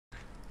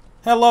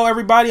Hello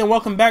everybody and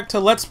welcome back to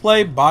Let's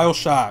Play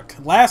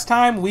Bioshock. Last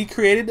time we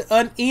created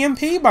an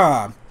EMP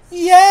bomb.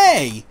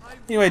 Yay!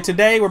 Anyway,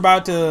 today we're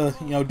about to,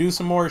 do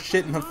some more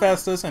shit in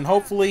Hephaestus and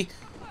hopefully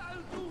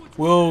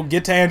we'll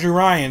get to Andrew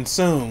Ryan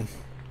soon.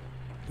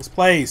 This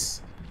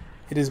place,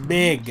 it is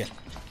big.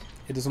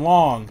 It is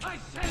long.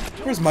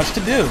 There's much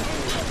to do.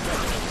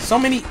 So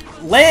many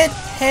lead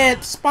head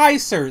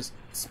splicers.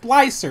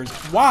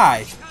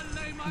 Why?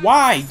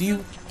 Why do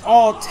you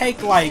all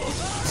take like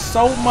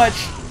so much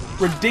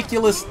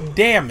ridiculous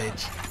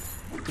damage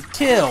to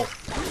kill?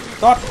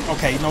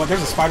 Okay, you know what?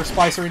 There's a spider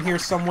splicer in here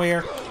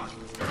somewhere.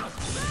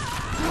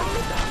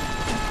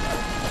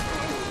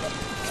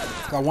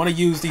 I want to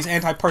use these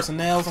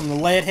anti-personnels on the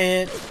lead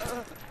head.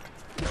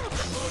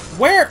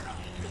 Where?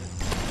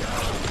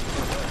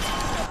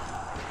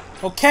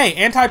 Okay,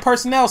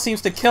 anti-personnel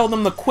seems to kill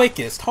them the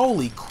quickest.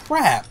 Holy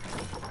crap.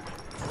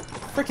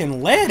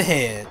 Freaking lead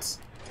heads.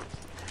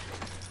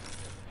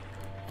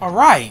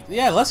 Alright,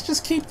 yeah, let's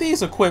just keep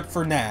these equipped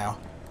for now.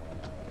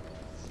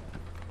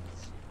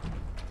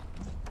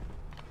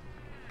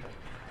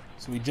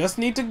 So we just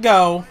need to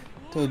go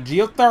to the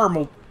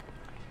geothermal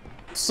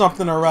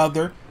something or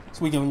other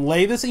so we can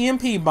lay this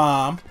EMP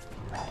bomb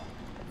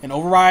and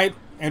override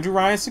Andrew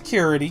Ryan's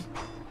security.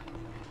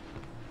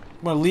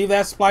 I'm going to leave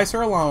that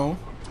splicer alone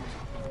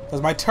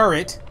because my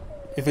turret,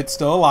 if it's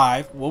still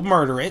alive, will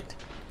murder it.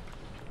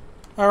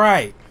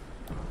 Alright.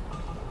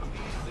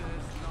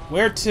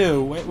 Where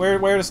to?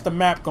 Where is the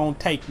map gonna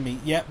take me?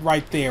 Yep,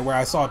 right there, where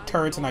I saw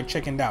turrets and I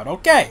chickened out.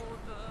 Okay!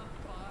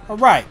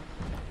 Alright.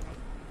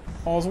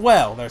 All's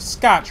well. There's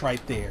scotch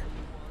right there.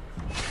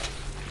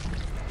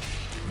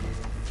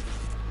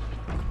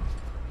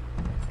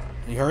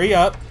 You hurry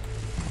up.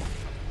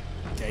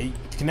 Okay, you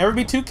can never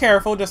be too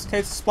careful just in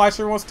case the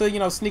splicer wants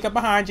to, sneak up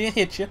behind you and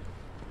hit you.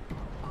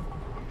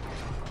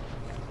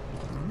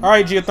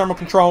 Alright, geothermal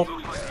control.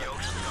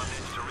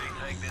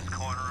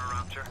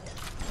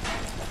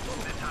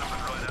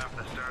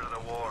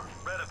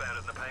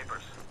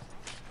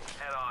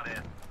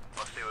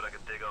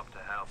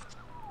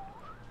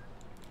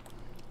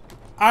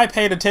 I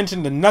paid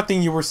attention to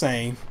nothing you were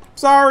saying.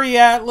 Sorry,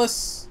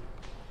 Atlas.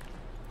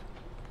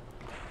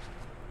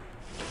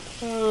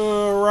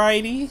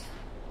 Alrighty.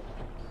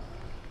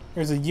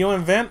 There's a U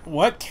invent.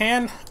 What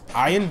can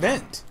I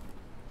invent?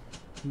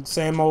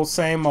 Same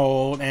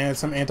old, and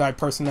some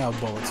anti-personnel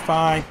bullets.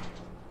 Fine.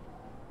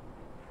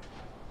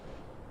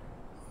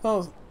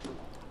 Those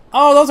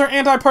are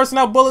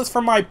anti-personnel bullets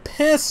for my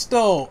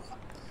pistol.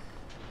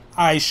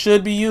 I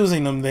should be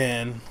using them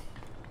then.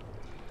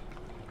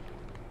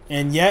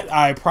 And yet,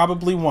 I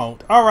probably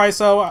won't. Alright,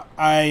 so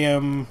I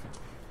am...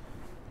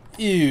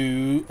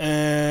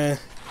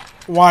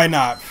 why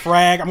not?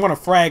 Frag? I'm gonna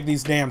frag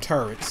these damn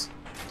turrets.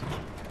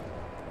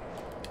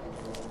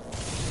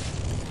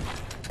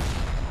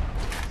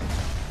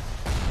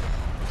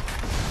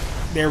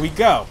 There we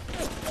go.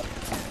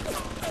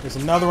 There's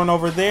another one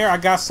over there. I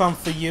got some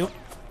for you.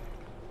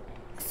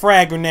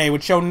 Frag grenade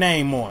with your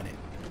name on it.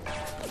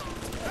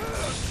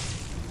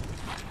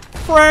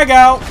 Frag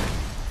out.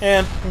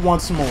 And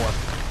once more.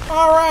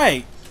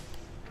 Alright.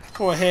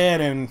 Go ahead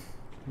and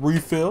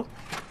refill.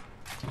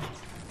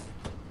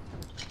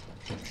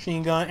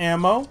 Machine gun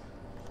ammo.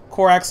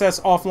 Core access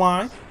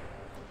offline.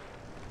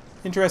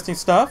 Interesting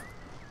stuff.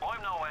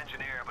 I'm no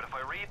engineer, but if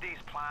I read these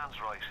plans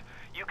right,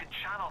 you can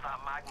channel that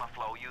magma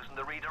flow using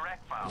the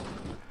redirect valve.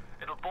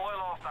 It'll boil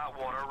off that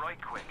water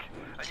right quick,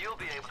 and you'll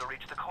be able to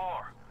reach the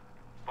core.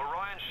 But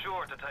Ryan's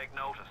sure to take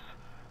notice.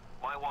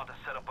 Might want to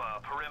set up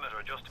a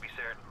perimeter just to be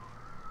certain.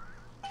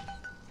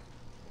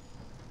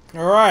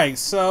 Alright,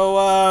 so,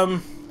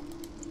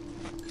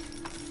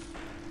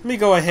 let me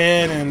go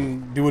ahead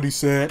and do what he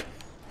said.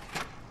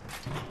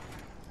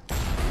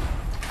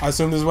 I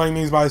assume this is what he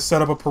means by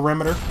set up a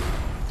perimeter.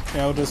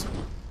 Just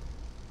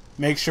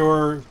make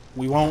sure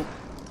we won't...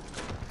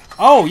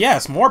 Oh,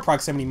 yes, more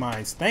proximity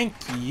mines. Thank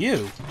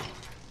you.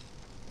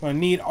 Gonna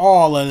need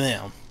all of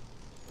them.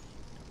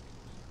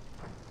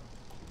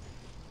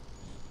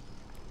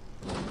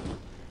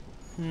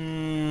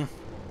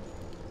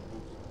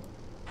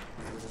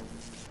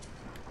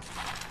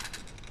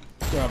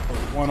 Gotta put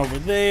one over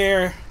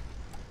there.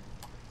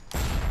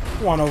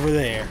 One over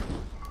there.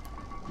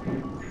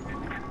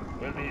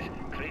 Will these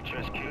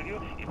creatures kill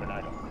you? Even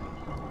I don't.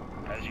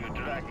 As you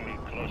drag me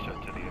closer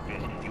to the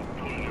abyss, you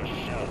pull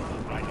yourself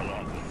right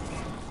along with me.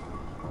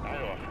 I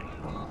offer you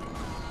a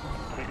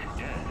quick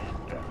death,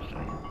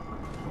 Parasite.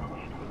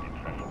 It will be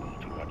preferable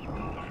to what you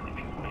will learn if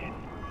you win.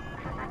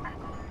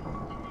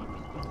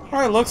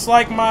 Alright, looks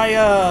like my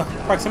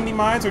proximity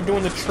mines are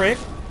doing the trick.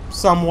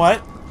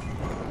 Somewhat.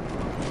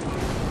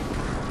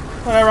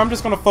 Whatever, I'm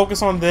just gonna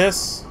focus on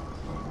this.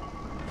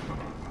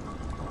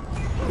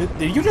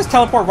 Did you just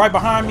teleport right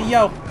behind me,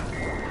 yo? Is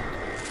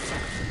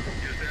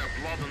there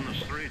blood in the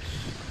streets?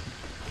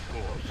 Of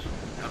course.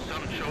 Have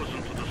some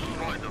chosen to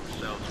destroy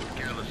themselves with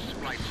careless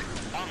splicing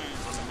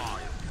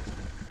undeniable.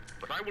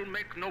 But I will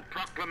make no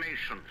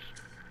proclamations.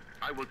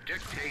 I will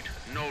dictate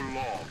no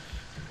laws.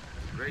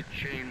 The great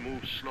chain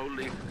moves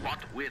slowly,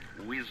 but with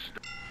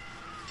wisdom.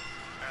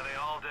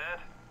 all dead?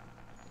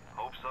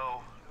 Hope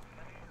so.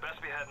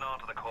 Best be heading on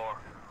to the core.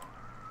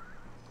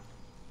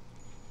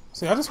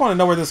 See, I just want to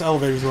know where this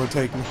elevator is going to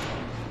take me.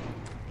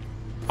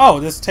 Oh,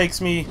 this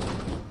takes me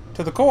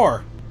to the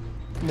core.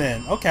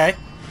 Then, okay.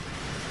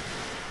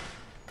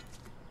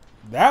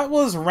 That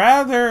was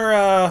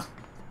rather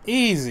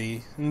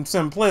easy and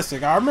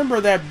simplistic. I remember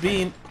that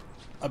being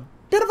a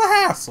bit of a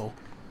hassle.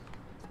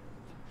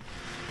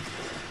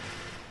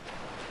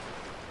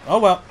 Oh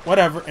well,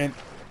 whatever. And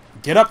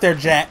get up there,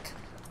 Jack.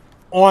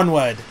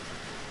 Onward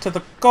to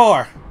the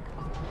core.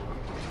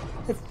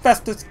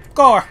 Infestus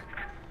core.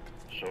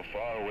 So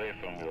far away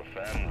from your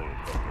family,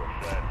 from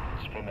your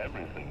friends, from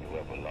everything you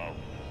ever loved.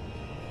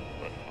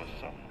 But for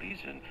some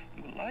reason,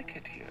 you like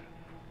it here.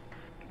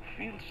 You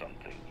feel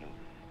something you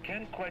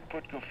can't quite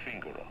put your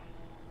finger on.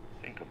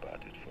 Think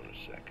about it for a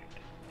second,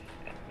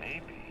 and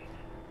maybe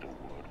the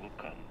word will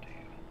come to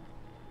you.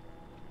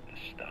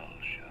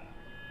 Nostalgia.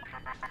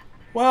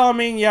 Well, I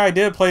mean, yeah, I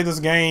did play this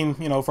game,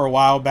 you know, for a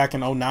while back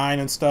in '09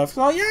 and stuff.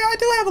 So, yeah, I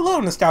do have a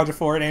little nostalgia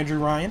for it, Andrew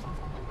Ryan.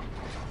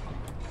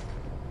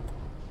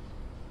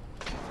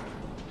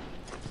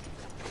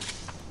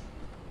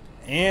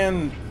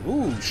 And,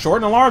 ooh,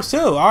 shorten alarms too.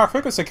 Our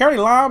frequent security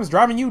alarms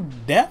driving you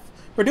deaf.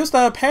 Reduce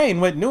the pain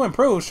with new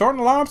improved shorten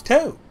alarms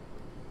too.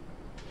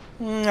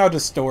 I'll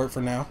just store it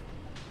for now.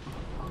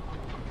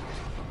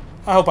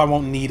 I hope I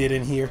won't need it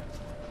in here.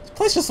 This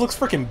place just looks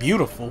freaking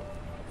beautiful.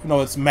 You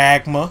know, it's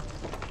magma.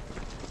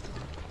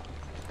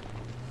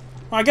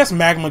 Well, I guess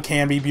magma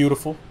can be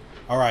beautiful.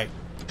 Alright.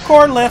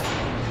 Core lift.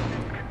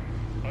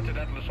 What did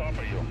Atlas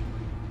offer you?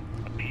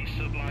 A piece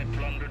of my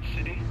plundered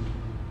city?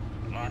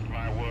 Mark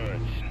my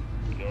words.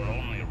 Your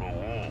only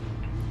reward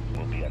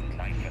will be a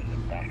knife in the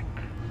back.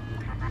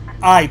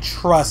 I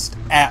trust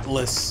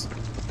Atlas.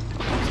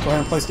 Let's go ahead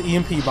and place the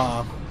EMP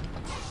bomb.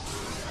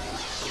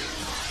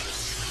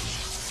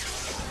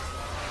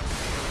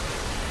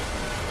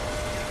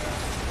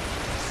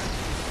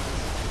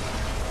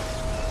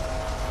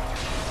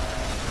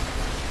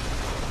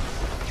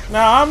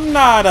 Now, I'm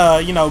not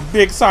a, you know,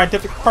 big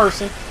scientific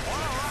person.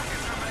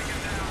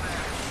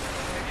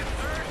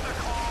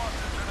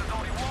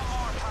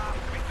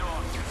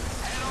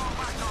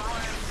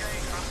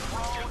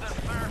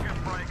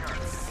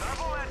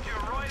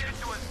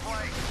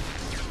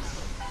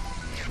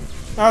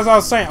 As I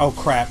was saying, oh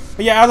crap.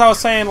 But yeah, as I was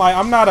saying, like,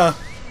 I'm not a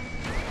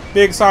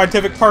big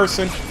scientific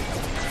person,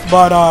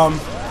 but,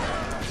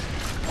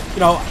 you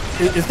know,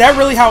 is that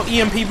really how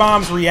EMP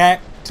bombs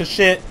react to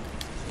shit?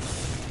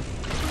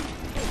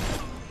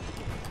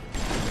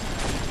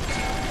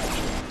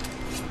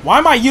 Why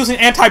am I using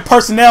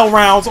anti-personnel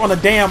rounds on a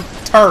damn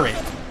turret?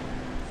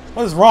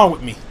 What is wrong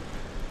with me?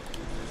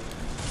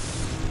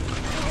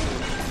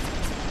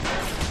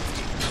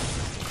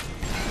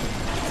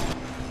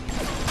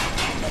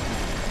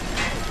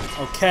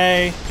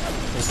 Okay,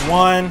 there's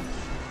one.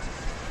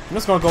 I'm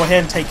just gonna go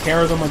ahead and take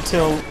care of them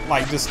until,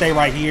 like, just stay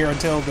right here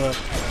until the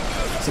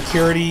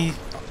security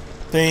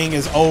thing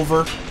is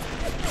over.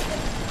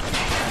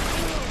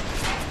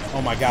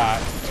 Oh my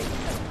god.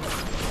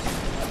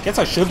 Guess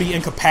I should be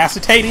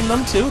incapacitating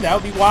them too. That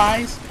would be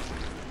wise.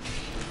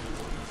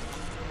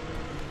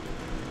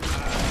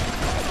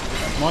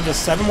 Come on,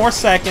 just 7 more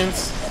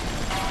seconds.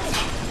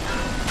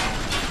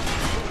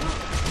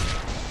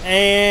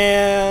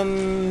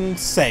 And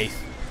safe.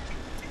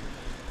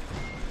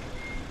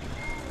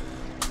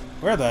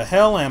 Where the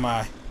hell am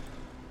I?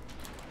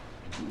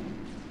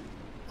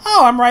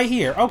 Oh, I'm right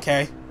here.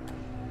 Okay.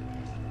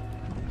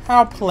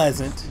 How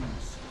pleasant.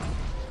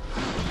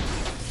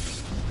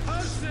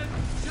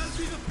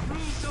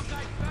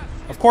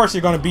 Of course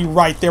you're gonna be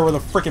right there where the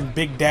frickin'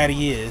 Big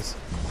Daddy is.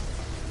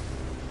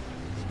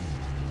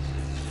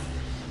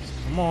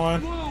 Come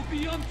on.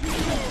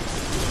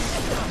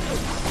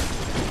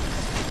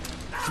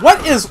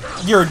 What is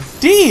your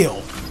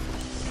deal?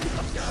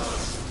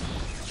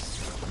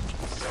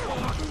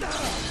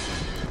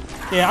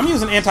 Yeah, I'm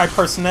using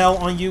anti-personnel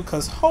on you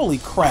because holy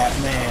crap,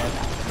 man.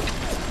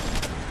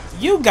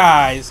 You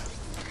guys.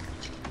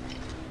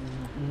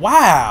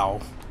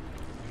 Wow.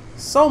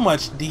 So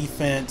much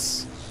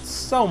defense.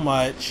 So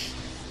much.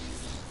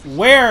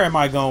 Where am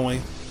I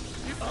going?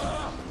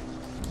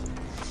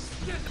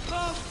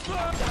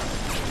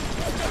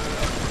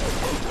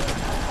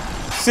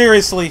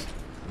 Seriously?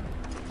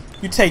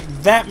 You take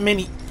that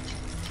many...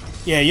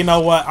 Yeah, you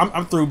know what?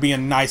 I'm through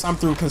being nice. I'm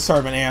through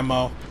conserving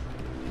ammo.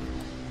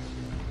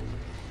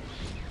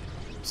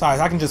 Besides,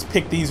 I can just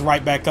pick these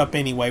right back up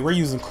anyway. We're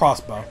using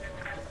crossbow.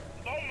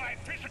 Though my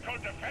physical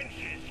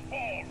defenses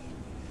fall,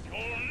 you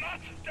will not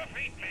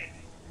defeat me.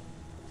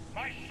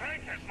 My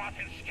strength is not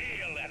in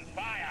skill and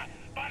fire,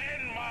 but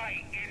in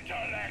my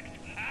intellect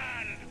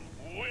and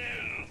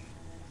will.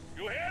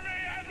 You hear me,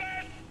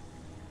 Atlas?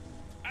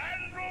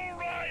 Andrew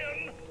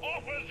Ryan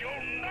offers you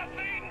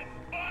nothing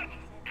but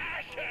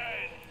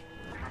ashes.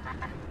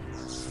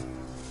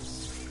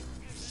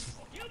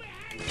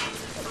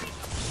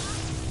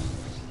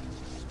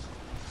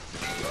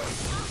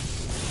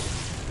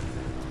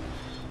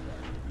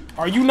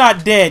 Are you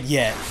not dead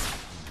yet?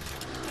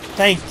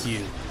 Thank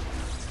you.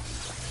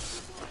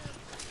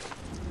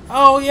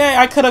 Oh yeah,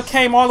 I could have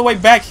came all the way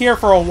back here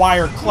for a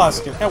wire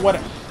cluster. Hey,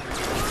 what?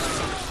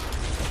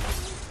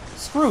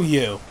 Screw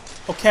you.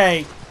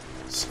 Okay,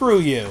 screw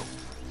you.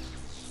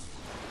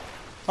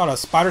 Thought a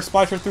spider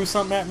splasher threw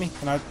something at me,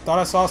 and I thought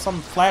I saw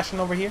something flashing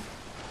over here.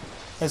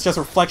 That's just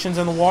reflections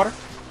in the water.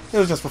 It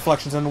was just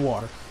reflections in the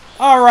water.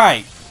 All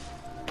right.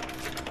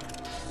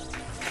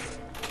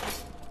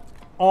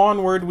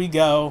 Onward we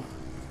go.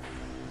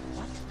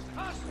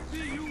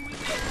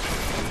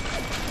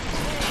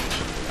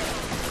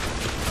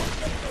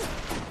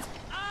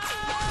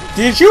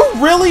 Did you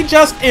really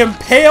just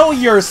impale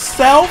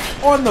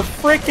yourself on the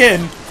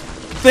frickin'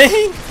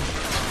 thing?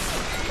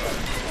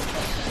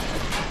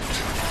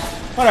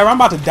 Whatever, I'm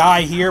about to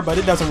die here, but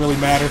it doesn't really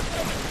matter.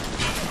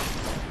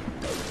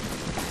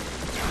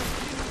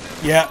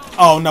 Yeah.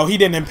 Oh, no, he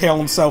didn't impale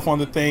himself on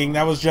the thing.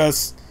 That was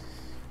just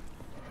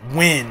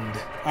wind.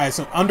 Alright,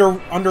 so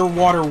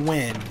underwater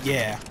wind.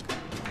 Yeah.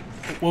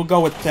 We'll go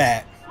with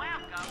that.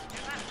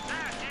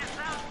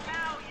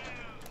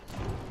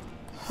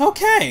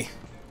 Okay.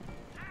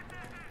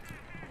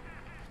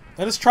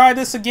 Let us try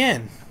this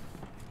again.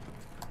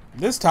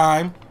 This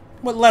time,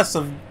 with less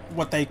of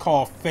what they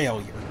call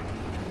failure.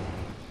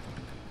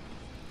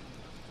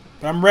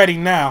 But I'm ready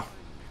now.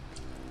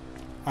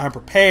 I'm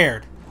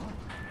prepared.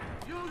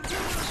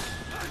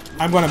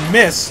 I'm gonna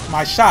miss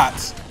my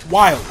shots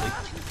wildly.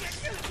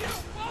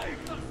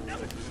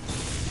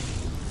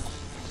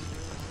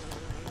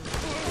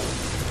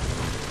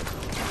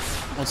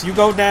 Once you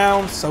go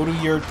down, so do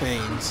your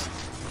things.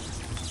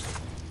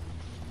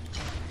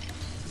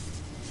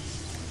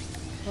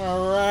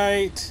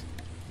 Alright.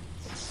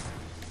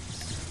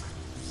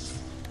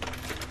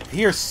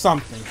 Here's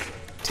something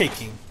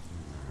ticking.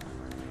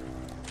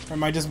 Or it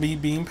might just be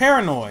being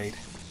paranoid.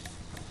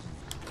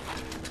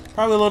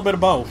 Probably a little bit of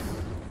both.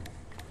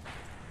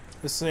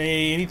 Let's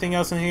see, anything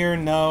else in here?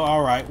 No.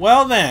 Alright.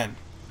 Well then,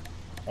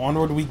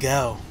 onward we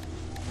go.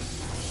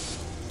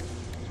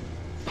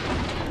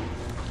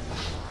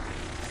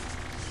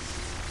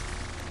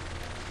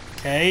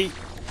 Okay.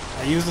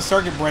 I used the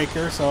circuit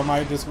breaker, so am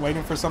I just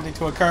waiting for something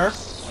to occur?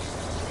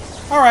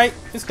 Alright,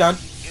 it's done.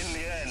 In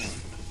the end,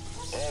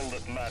 all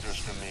that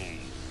matters to me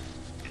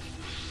is this.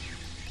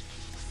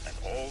 And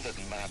all that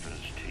matters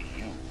to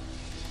you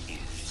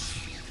is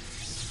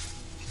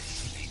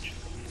nature.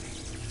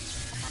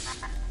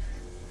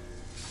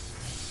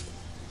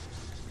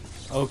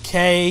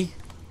 Okay.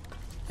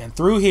 And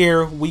through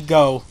here we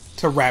go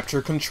to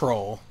Rapture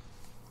Control.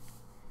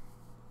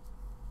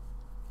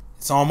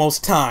 It's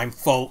almost time,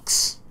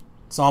 folks.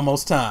 It's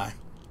almost time.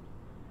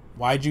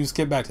 Why'd you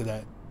skip back to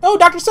that? Oh,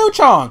 Dr.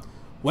 Suchong!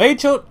 Why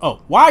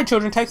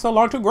children take so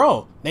long to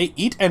grow? They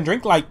eat and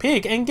drink like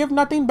pig and give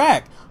nothing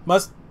back.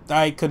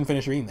 I couldn't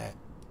finish reading that.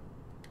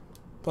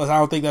 Plus, I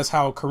don't think that's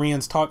how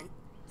Koreans talk.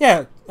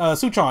 Yeah,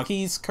 Suchong,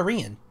 he's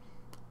Korean.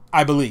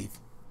 I believe.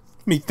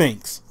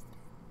 Methinks.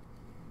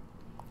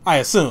 I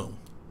assume.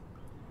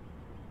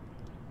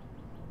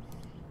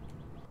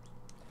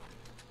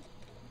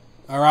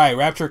 Alright,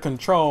 Rapture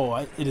Control.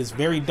 It is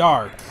very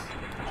dark.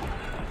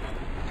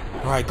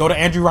 Alright, go to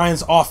Andrew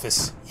Ryan's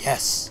office.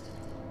 Yes.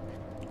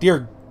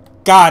 Dear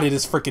God, it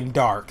is freaking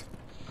dark.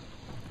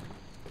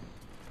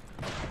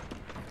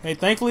 Hey,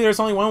 thankfully there's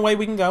only one way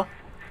we can go.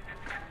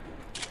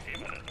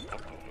 Even in the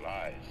book of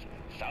lies,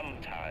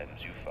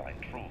 sometimes you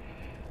find truth.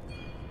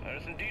 There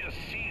is indeed a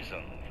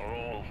season for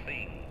all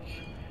things.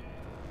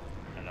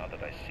 And now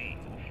that I see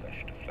you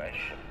flesh to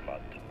flesh and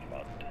blood to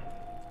blood,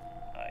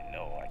 I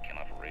know I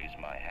cannot raise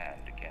my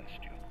hand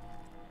against you.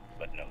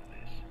 But know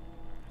this,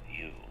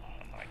 you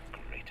are my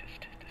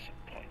greatest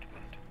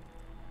disappointment.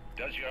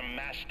 Does your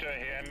master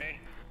hear me?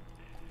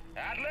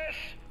 Atlas?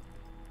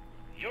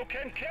 You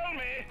can kill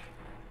me,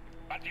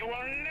 but you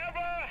will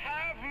never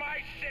have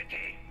my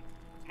city.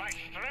 My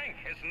strength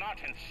is not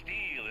in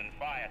steel and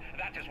fire.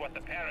 That is what the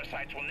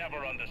parasites will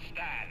never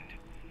understand.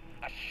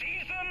 A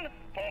season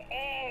for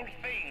all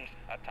things.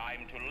 A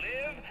time to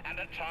live and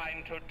a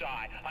time to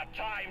die. A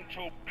time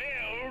to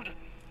build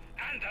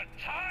and a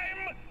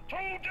time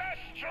to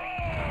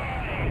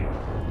destroy!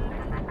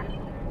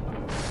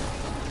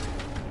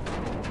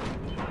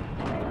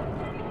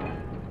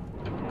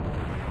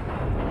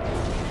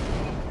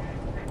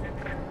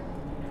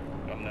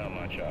 Come now,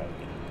 my child.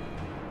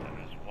 There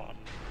is one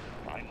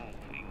final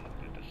thing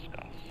to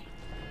discuss.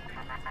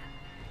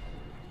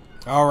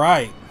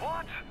 Alright.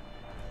 What?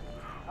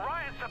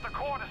 Ryan set the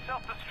core to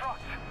self-destruct.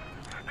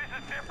 This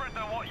is different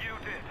than what you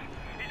did.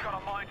 He's got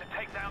a mind to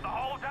take down the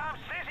whole damn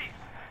city.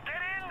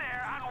 Get in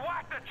there and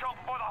whack the chunk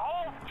before the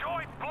whole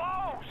joint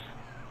blows.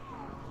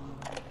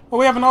 Well,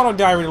 we have an auto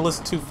diary to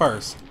listen to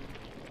first.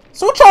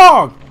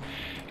 Suchong!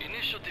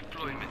 Initial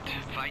deployment,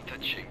 Vita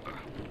Chamber.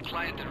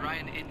 Client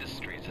Ryan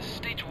Industries,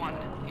 stage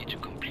 1, need to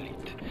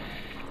complete.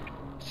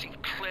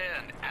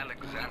 Sinclair and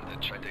Alexander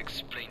tried to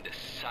explain the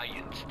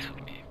science to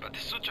me, but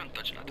Suchong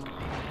does not believe.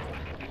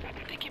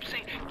 They keep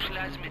saying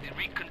plasmid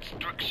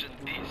reconstruction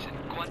this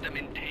and quantum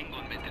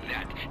entanglement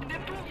that, and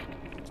then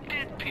poof,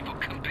 dead people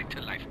come back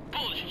to life.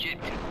 Bullshit!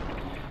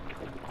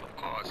 Of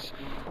course,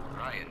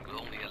 Ryan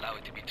will only allow allow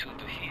it to be tuned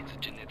to heed the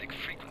genetic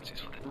frequencies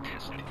for the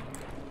testing.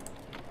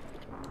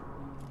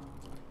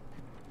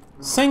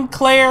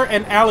 Sinclair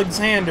and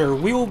Alexander,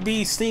 we will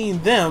be seeing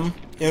them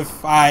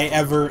if I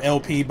ever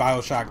LP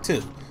Bioshock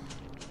 2.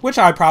 Which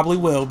I probably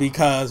will,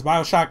 because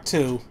Bioshock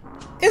 2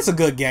 is a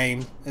good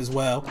game as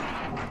well.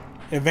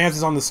 It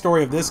advances on the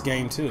story of this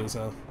game too,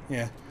 so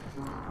yeah.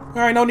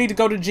 Alright, no need to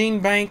go to Gene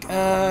Bank.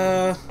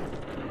 Nothing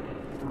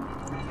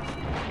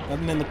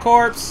in the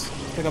corpse.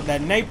 Pick up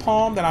that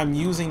napalm that I'm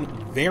using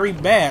very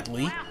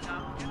badly.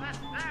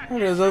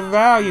 There's a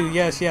value.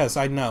 Yes, yes,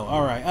 I know.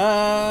 Alright,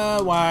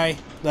 why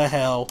the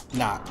hell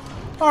not?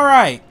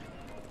 Alright.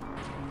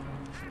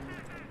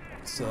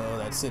 So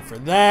that's it for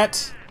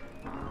that.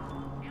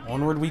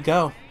 Onward we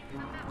go.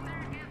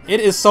 It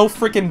is so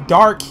freaking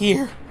dark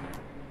here.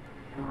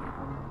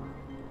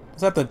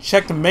 Just have to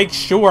check to make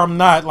sure I'm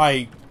not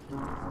like...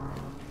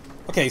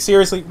 Okay,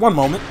 seriously, one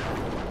moment.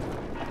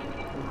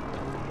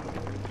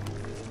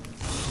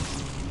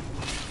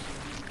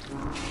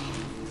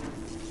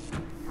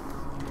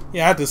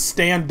 Yeah, I had to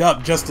stand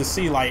up just to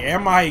see, like,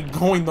 am I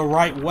going the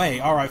right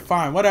way? Alright,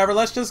 fine, whatever,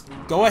 let's just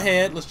go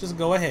ahead. Let's just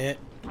go ahead.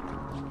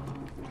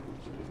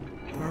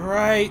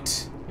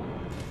 Alright.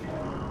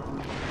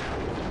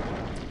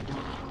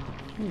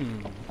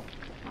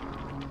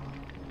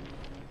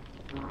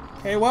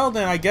 Okay, well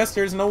then, I guess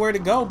there's nowhere to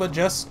go but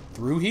just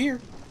through here.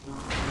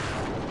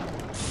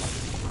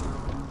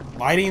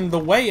 Lighting the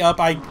way up,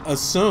 I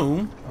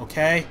assume.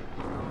 Okay.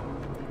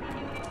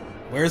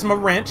 Where's my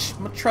wrench?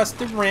 My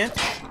trusted wrench.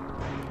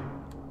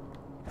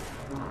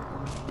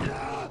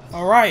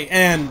 Alright,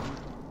 and...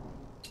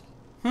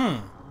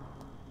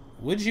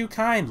 Would you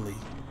kindly...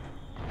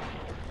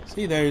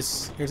 See,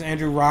 there's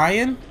Andrew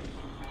Ryan,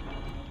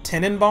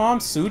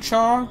 Tenenbaum,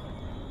 Suchong,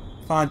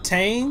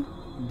 Fontaine,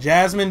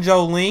 Jasmine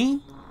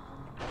Jolene.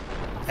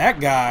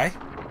 That guy.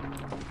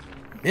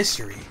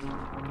 Mystery.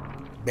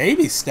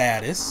 Baby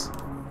status.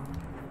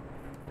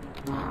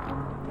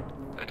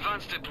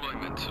 Advanced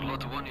deployment,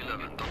 Lot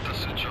 111, Dr.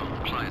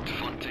 Suchong, Client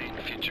Fontaine,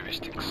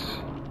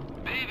 Futuristics.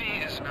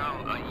 Baby is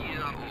now a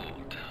year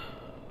old.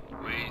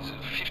 Weighs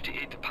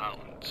 58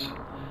 pounds.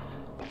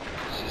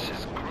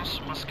 Possesses gross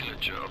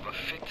musculature of a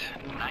fit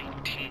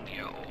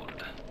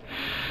 19-year-old.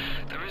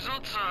 The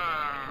results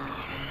are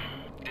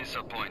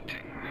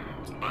disappointing,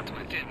 but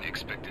within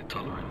expected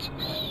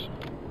tolerances.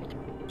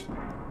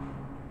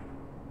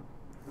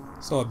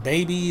 So a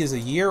baby is a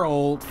year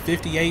old,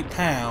 58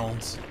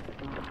 pounds.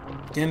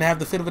 Didn't have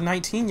the fit of a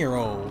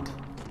 19-year-old.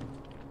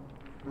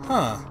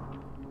 Huh.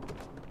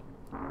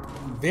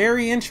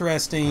 Very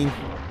interesting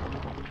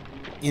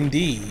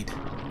indeed.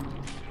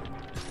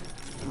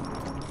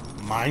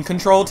 Mind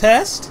control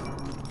test?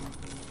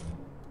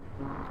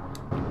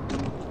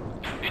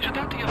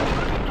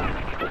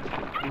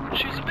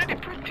 She's very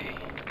pretty.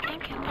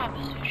 Thank you, Papa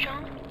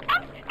Suchong.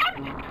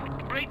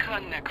 Break her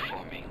neck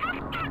for me.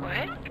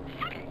 What?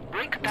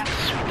 Break that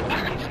sweet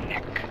puppy's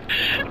neck.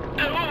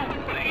 No,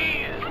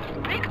 please.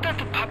 Break that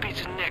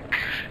puppy's neck.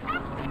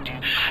 Would you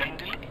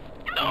kindly?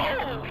 No.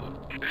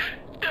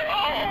 No.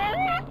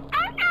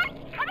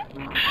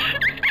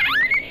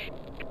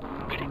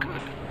 Very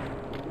good.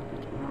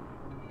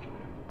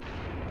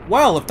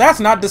 Well, if that's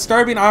not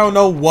disturbing, I don't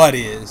know what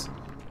is.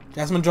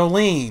 Jasmine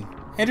Jolene.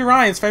 Andrew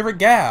Ryan's favorite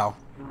gal.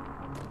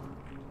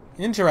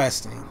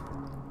 Interesting.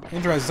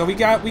 Interesting. So we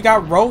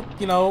got rope,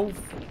 you know.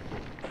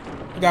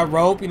 We got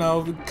rope, you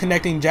know,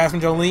 connecting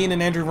Jasmine Jolene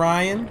and Andrew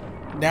Ryan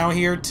down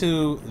here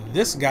to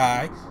this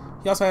guy.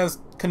 He also has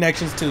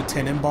connections to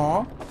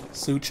Tenenbaum,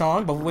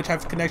 Suchong, both of which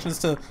have connections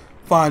to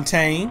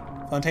Fontaine.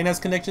 Fontaine has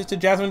connections to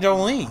Jasmine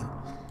Jolene.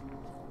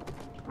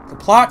 The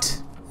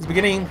plot is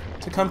beginning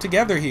to come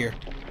together here.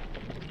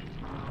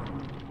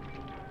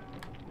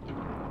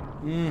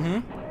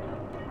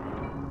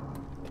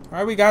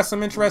 Alright, we got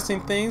some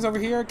interesting things over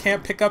here.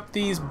 Can't pick up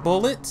these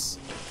bullets.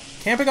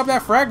 Can't pick up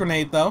that frag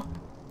grenade, though.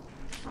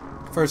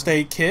 First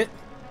aid kit.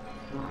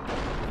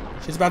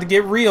 Shit's about to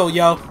get real,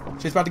 yo.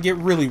 Shit's about to get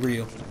really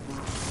real.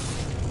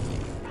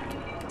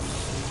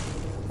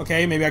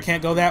 Okay, maybe I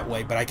can't go that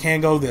way, but I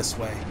can go this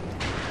way.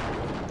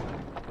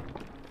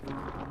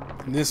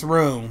 This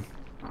room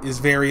is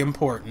very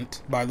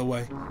important, by the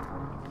way.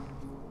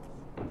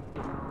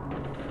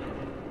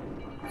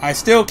 I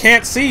still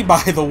can't see,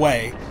 by the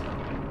way.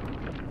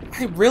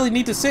 I really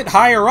need to sit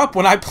higher up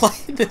when I play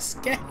this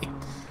game.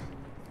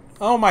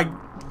 Oh my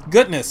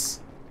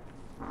goodness.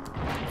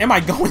 Am I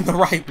going the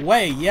right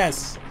way?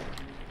 Yes,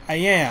 I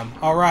am.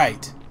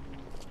 Alright.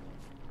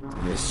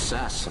 The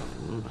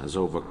assassin has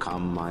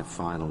overcome my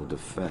final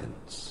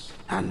defense,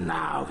 and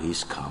now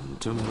he's come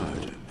to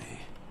murder me.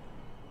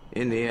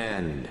 In the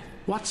end,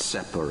 what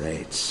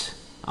separates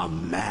a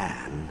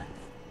man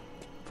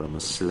from a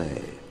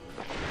slave?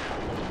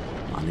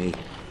 Money?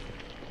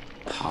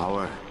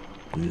 Power?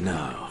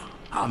 No.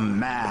 A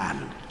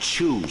man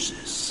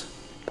chooses.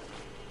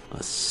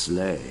 A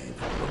slave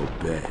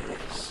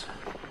obeys.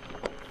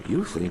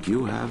 You think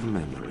you have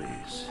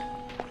memories.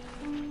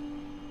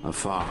 A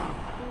farm.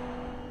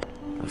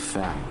 A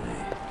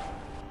family.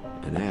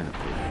 An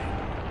airplane.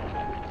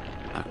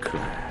 A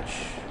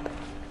crash.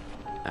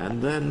 And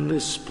then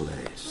this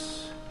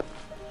place.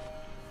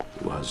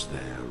 Was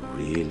there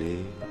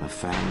really a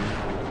family?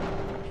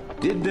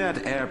 Did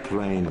that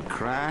airplane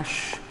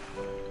crash?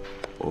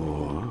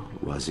 Or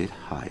was it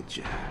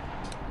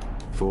hijacked?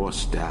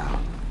 Forced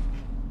down.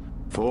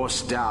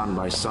 Forced down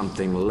by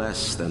something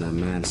less than a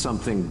man,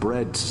 something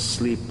bred to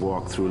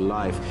sleepwalk through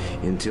life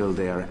until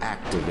they are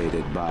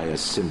activated by a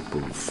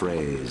simple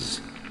phrase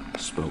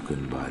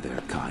spoken by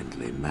their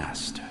kindly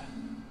master.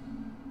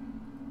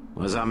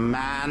 Was a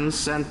man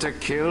sent to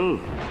kill,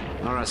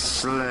 or a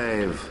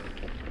slave?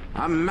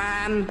 A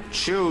man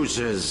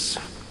chooses.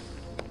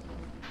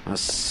 A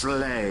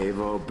slave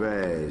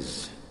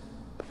obeys.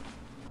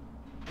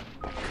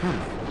 Come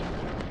on.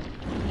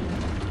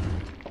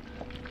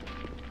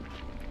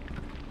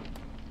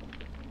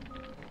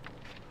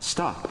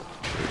 Stop,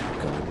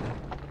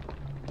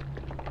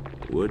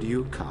 would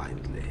you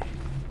kindly?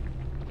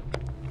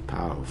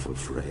 Powerful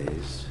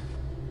phrase.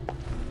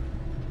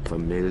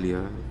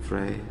 Familiar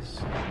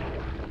phrase.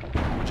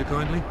 Would you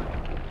kindly?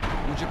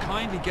 Would you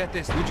kindly get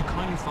this? Would you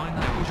kindly find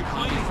that? Would you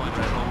kindly find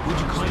that? Would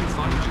you kindly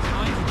find? Would you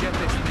kindly get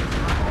this?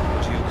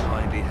 Would you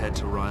kindly head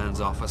to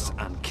Ryan's office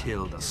and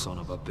kill the son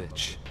of a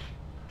bitch?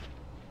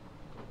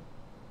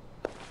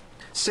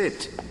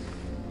 Sit,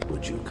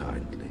 would you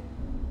kindly?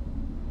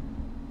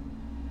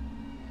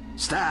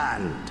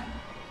 Stand,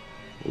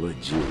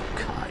 would you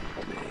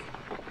kindly?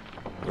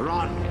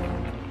 Run!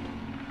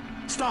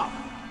 Stop!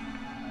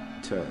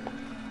 Turn.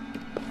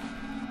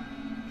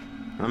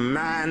 A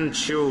man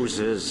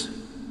chooses.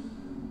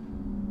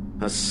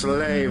 A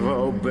slave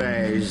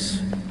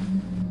obeys.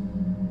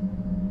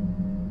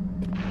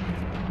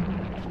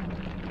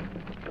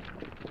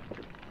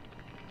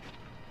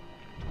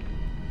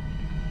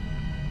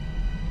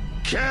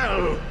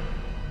 Kill!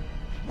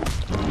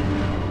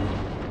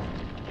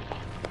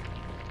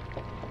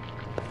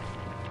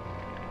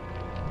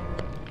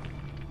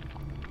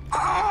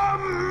 A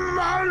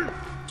man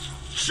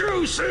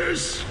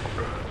chooses!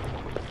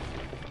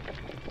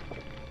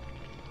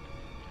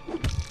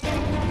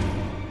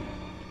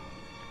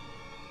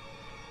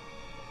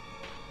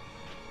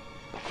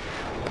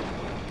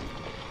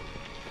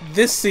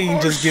 This scene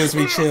just gives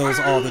me chills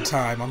all the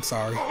time. I'm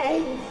sorry.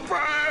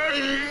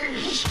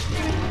 Obeys!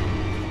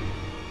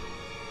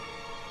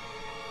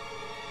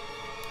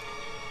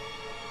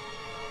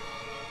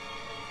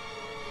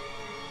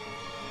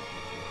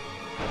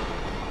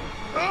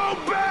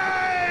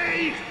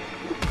 Obey!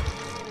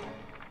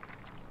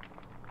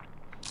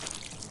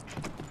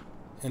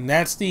 And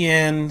that's the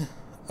end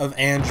of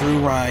Andrew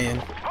Ryan.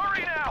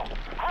 Hurry now!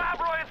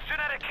 Grab Ryan's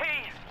genetic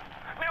key!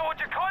 Now would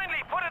you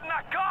kindly put it in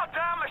that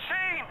goddamn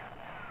machine?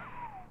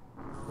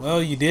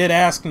 Well, you did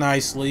ask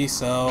nicely,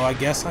 so I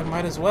guess I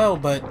might as well,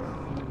 but...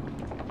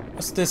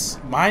 What's this?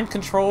 Mind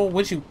control?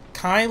 Would you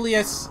kindly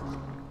as...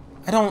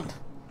 I don't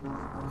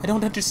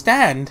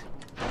understand.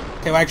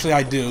 Okay, well, actually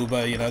I do,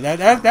 but, you know,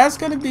 that's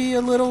gonna be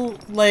a little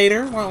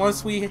later,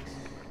 once we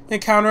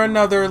encounter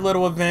another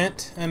little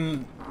event,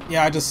 and...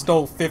 Yeah, I just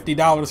stole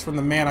 $50 from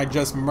the man I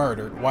just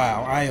murdered.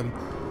 Wow, I am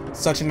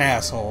such an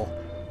asshole.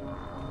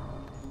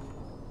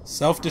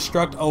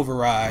 Self-destruct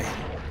override.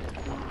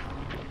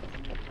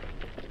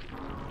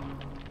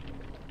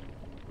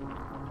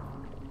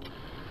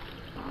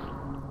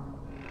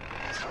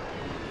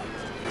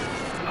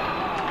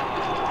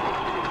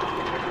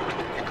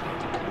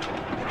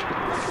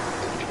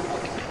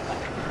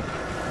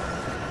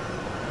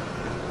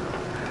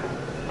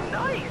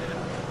 Nice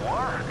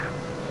work,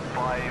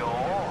 Bio.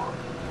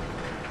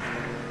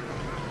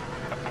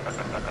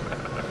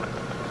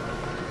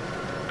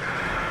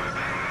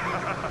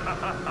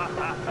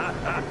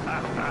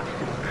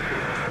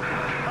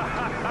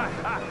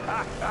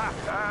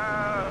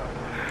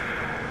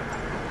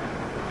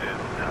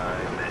 It's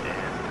time to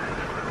end this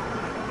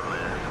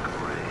ruthless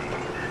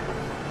grade.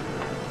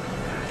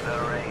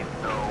 There ain't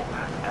no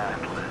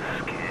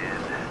Atlas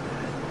kid.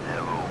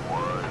 Never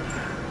was.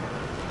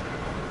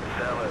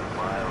 Selling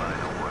my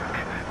line of work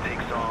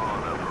takes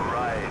on a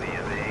variety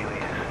of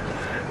aliases.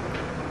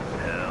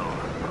 Hell,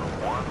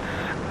 once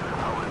I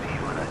was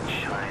even a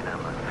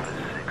Chinaman for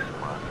 6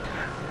 months.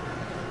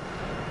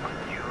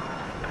 You've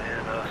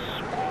been a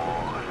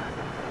sworn,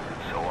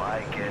 so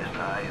I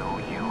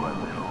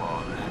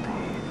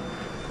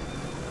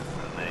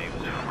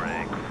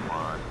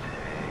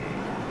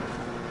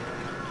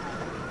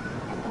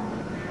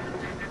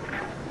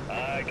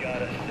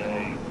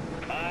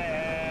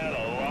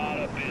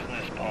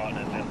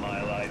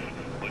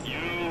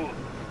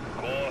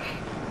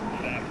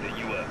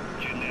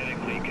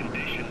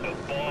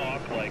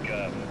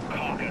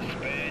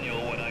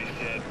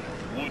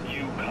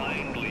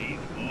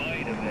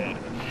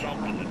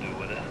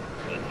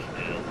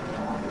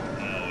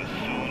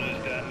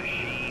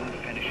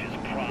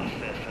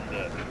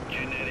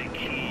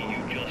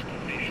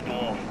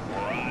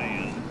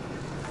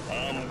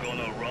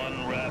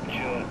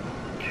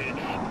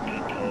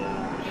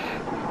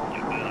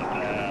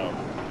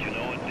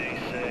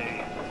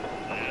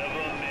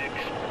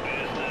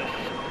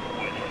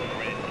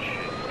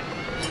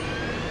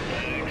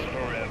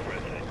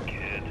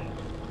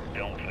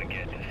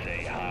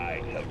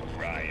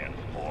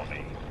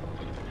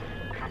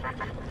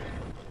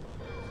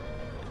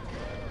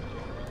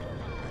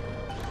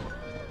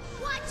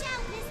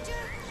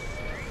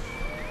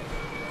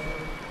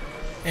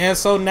And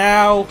so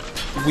now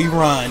we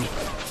run.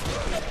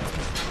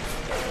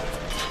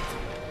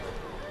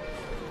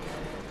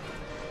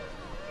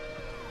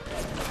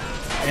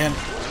 And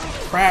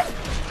crap.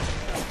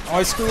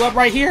 Always screw up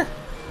right here.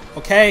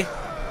 Okay.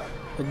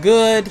 We're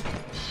good.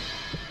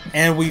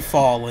 And we've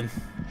fallen.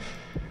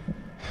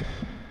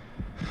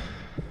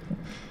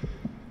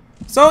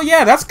 So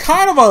yeah, that's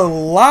kind of a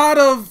lot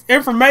of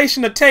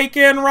information to take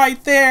in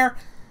right there.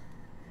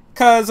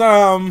 Cause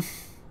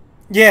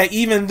yeah,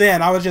 even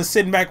then I was just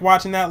sitting back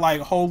watching that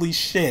like, holy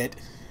shit.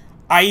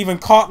 I even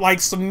caught like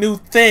some new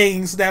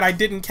things that I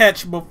didn't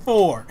catch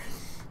before.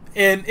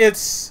 And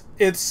it's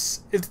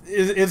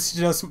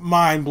just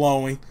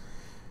mind-blowing.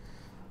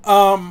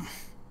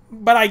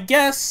 But I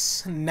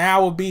guess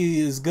now will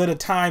be as good a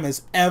time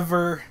as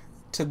ever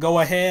to go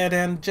ahead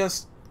and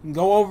just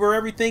go over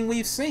everything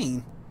we've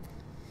seen.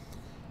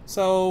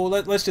 So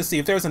let's just see.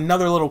 If there's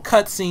another little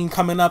cutscene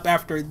coming up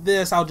after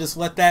this, I'll just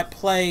let that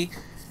play.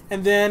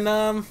 And then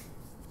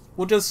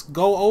we'll just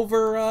go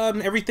over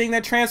everything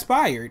that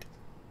transpired.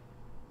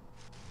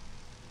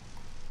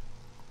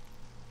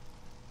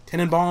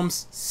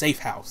 Tenenbaum's safe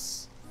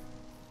house.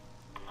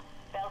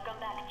 Welcome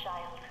back,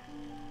 child.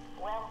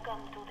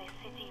 Welcome to the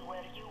city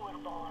where you were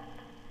born.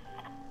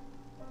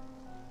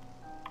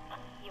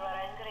 You are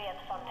angry at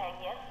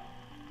Fontaine, yes?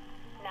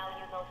 Now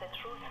you know the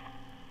truth.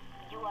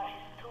 You are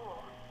his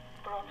tool,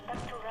 brought back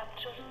to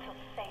Rapture to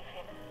save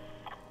him.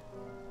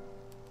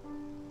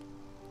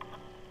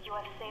 You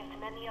have saved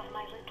many of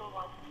my little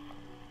ones.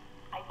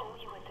 I owe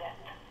you a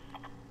debt.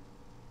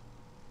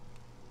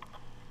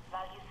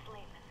 While you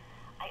sleep,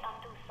 I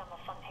undo some of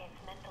Fontaine's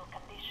mental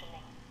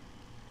conditioning.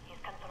 His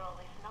control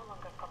is no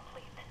longer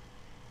complete,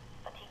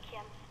 but he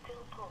can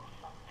still pull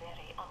some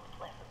very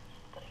unpleasant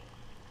strings.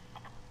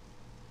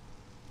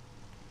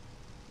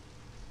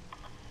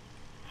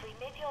 Free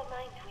made your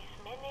mind with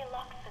many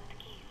locks and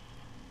keys.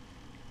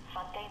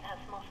 Fontaine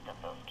has most of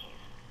those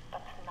keys,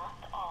 but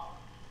not all.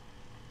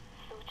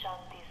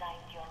 Suchong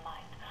designed your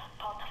mind,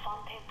 taught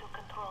Fontaine to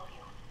control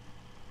you.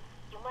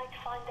 You might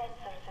find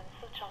answers in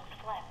Suchong's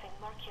flat in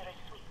Mercury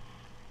Suites.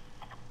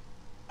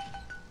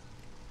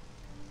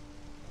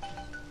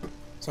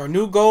 So our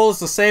new goal is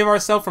to save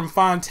ourselves from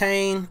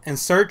Fontaine and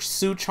search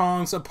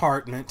Suchong's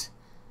apartment.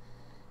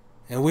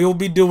 And we will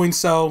be doing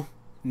so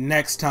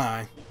next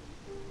time.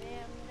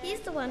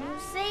 He's the one who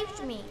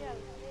saved me.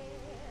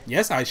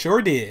 Yes, I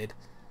sure did.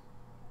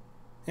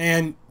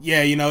 And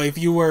yeah, you know, if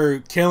you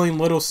were killing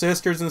little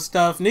sisters and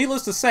stuff,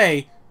 needless to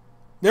say,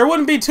 there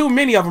wouldn't be too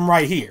many of them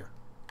right here.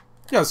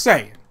 Just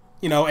saying.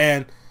 You know,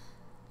 and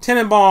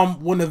Tenenbaum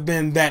wouldn't have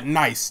been that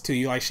nice to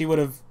you. Like, she would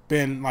have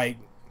been, like,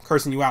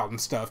 cursing you out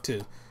and stuff,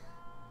 too.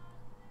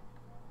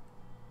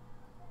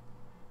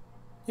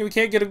 Yeah, we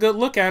can't get a good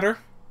look at her.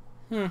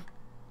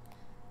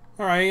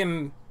 Alright,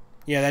 and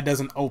yeah, that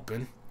doesn't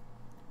open.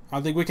 I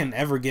don't think we can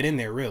ever get in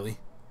there, really.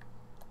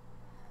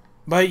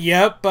 But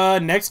yep,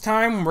 next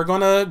time we're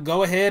gonna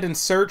go ahead and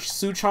search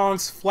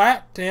Suchong's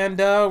flat, and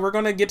we're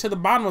gonna get to the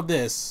bottom of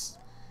this.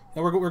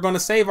 And we're gonna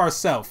save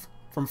ourselves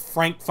from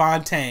Frank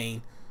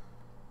Fontaine,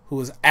 who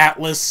was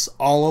Atlas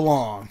all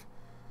along.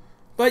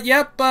 But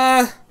yep,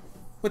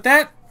 with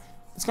that,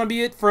 it's gonna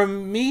be it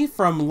from me,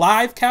 from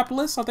Live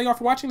Capitalist. So thank you all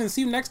for watching, and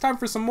see you next time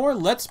for some more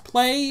Let's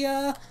Play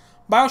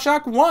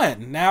Bioshock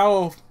 1.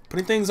 Now,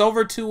 putting things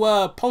over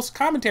to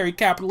Post-Commentary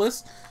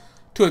Capitalist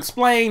to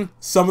explain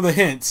some of the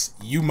hints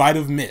you might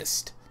have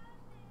missed.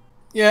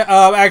 Yeah,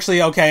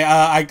 actually, okay,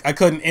 I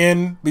couldn't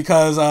end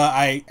because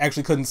I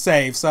actually couldn't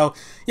save. So,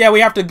 yeah,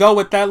 we have to go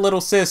with that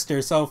little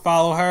sister. So,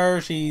 follow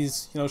her.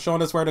 She's, you know,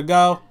 showing us where to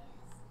go.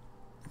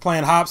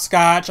 Playing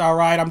hopscotch,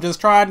 alright. I'm just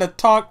trying to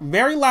talk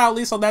very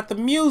loudly so that the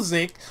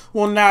music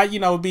will not, you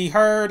know, be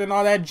heard and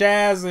all that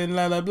jazz and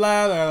blah, blah,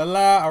 blah, blah,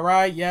 blah.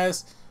 Alright,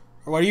 yes.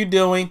 What are you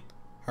doing?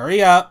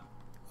 Hurry up.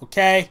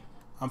 Okay,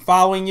 I'm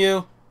following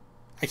you.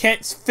 I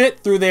can't fit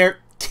through there,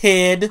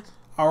 kid.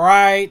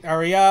 Alright,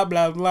 hurry up,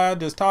 blah, blah.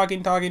 Just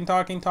talking.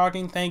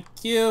 Thank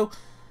you.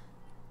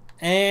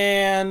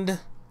 And,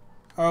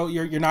 oh,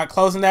 you're not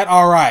closing that?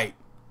 Alright.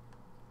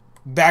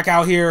 Back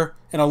out here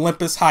in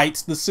Olympus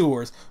Heights, the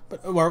sewers.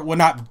 But we're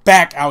not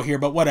back out here,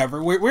 but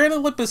whatever. We're in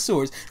Olympus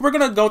sewers. We're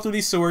going to go through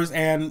these sewers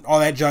and all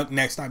that junk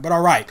next time. But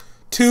alright,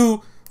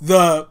 to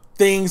the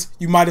things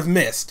you might have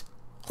missed.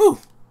 Whew.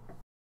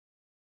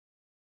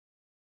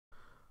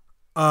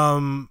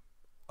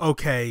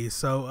 Okay,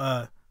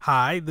 so,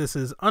 hi, this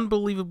is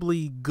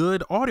unbelievably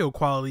good audio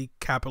quality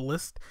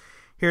Capitalist,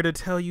 here to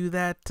tell you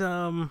that,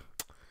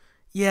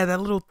 yeah,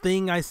 that little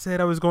thing I said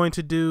I was going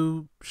to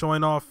do,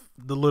 showing off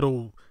the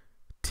little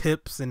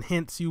tips and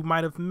hints you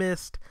might have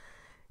missed,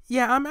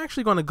 yeah, I'm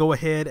actually going to go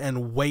ahead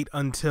and wait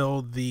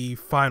until the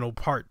final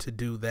part to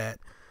do that,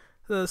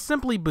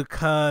 simply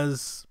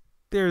because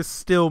there's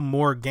still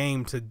more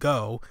game to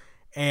go,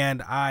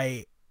 and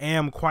I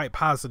am quite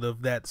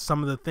positive that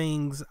some of the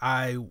things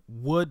I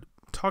would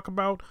talk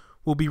about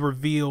will be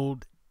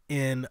revealed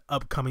in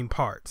upcoming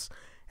parts.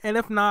 And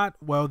if not,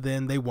 well,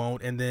 then they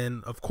won't. And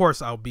then, of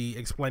course, I'll be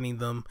explaining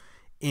them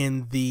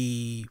in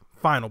the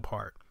final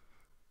part.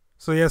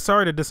 So yeah,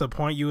 sorry to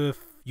disappoint you if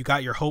you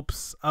got your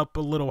hopes up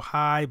a little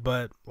high,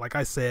 but like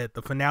I said,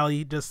 the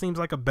finale just seems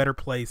like a better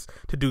place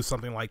to do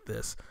something like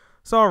this.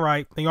 So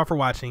alright, thank y'all for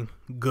watching.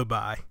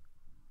 Goodbye.